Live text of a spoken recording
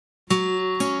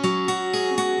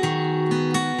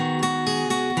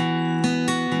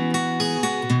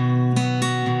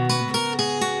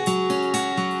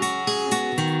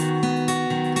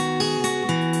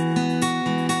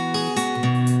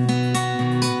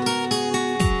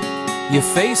Your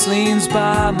face leans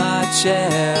by my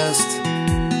chest,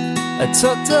 a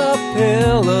tucked up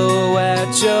pillow at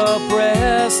your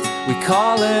breast. We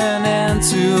call an end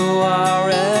to our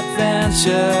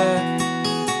adventure.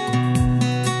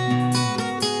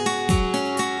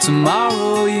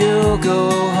 Tomorrow you'll go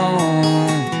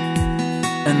home,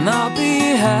 and I'll be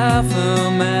half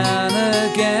a man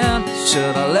again.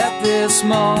 Should I let this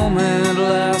moment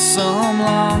last some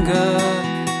longer?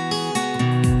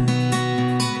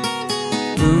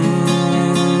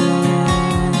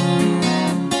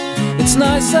 It's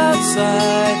nice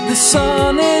outside, the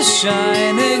sun is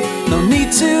shining. No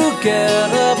need to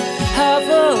get up, have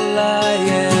a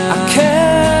lie-in. I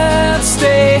can't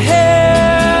stay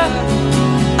here,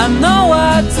 I know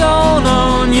I don't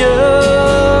own you,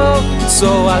 so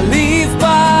I leave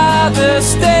by the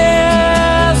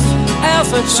stairs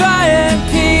as I try and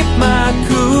keep my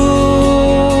cool.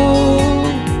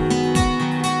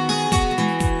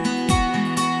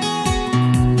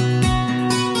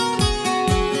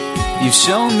 You've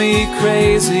shown me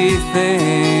crazy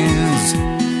things,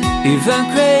 even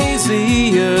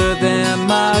crazier than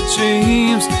my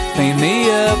dreams. Paint me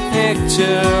a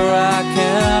picture I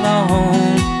can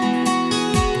own.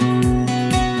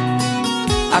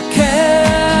 I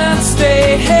can't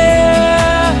stay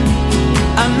here,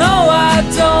 I know I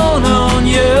don't own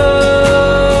you,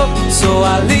 so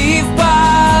I leave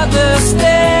by the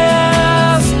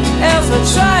stairs as I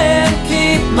try and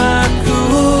keep my cool.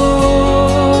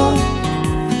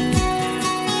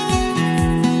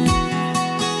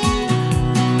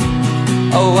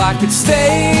 Oh, I could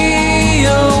stay a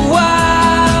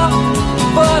while,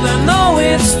 but I know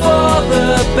it's for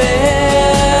the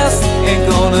best. Ain't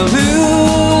gonna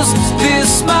lose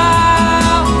this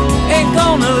smile, ain't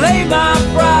gonna lay my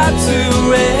pride to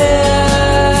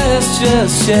rest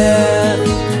just yet.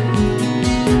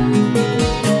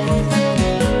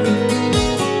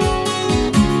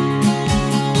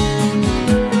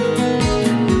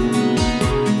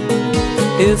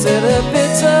 Is it a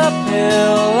bitter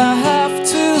pill I have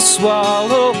to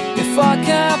swallow if I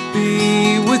can't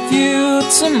be with you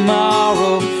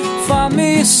tomorrow? Find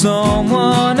me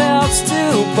someone else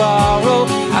to borrow.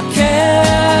 I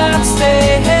can't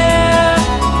stay here,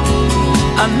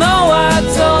 I know I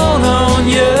don't own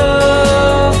you,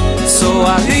 so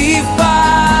I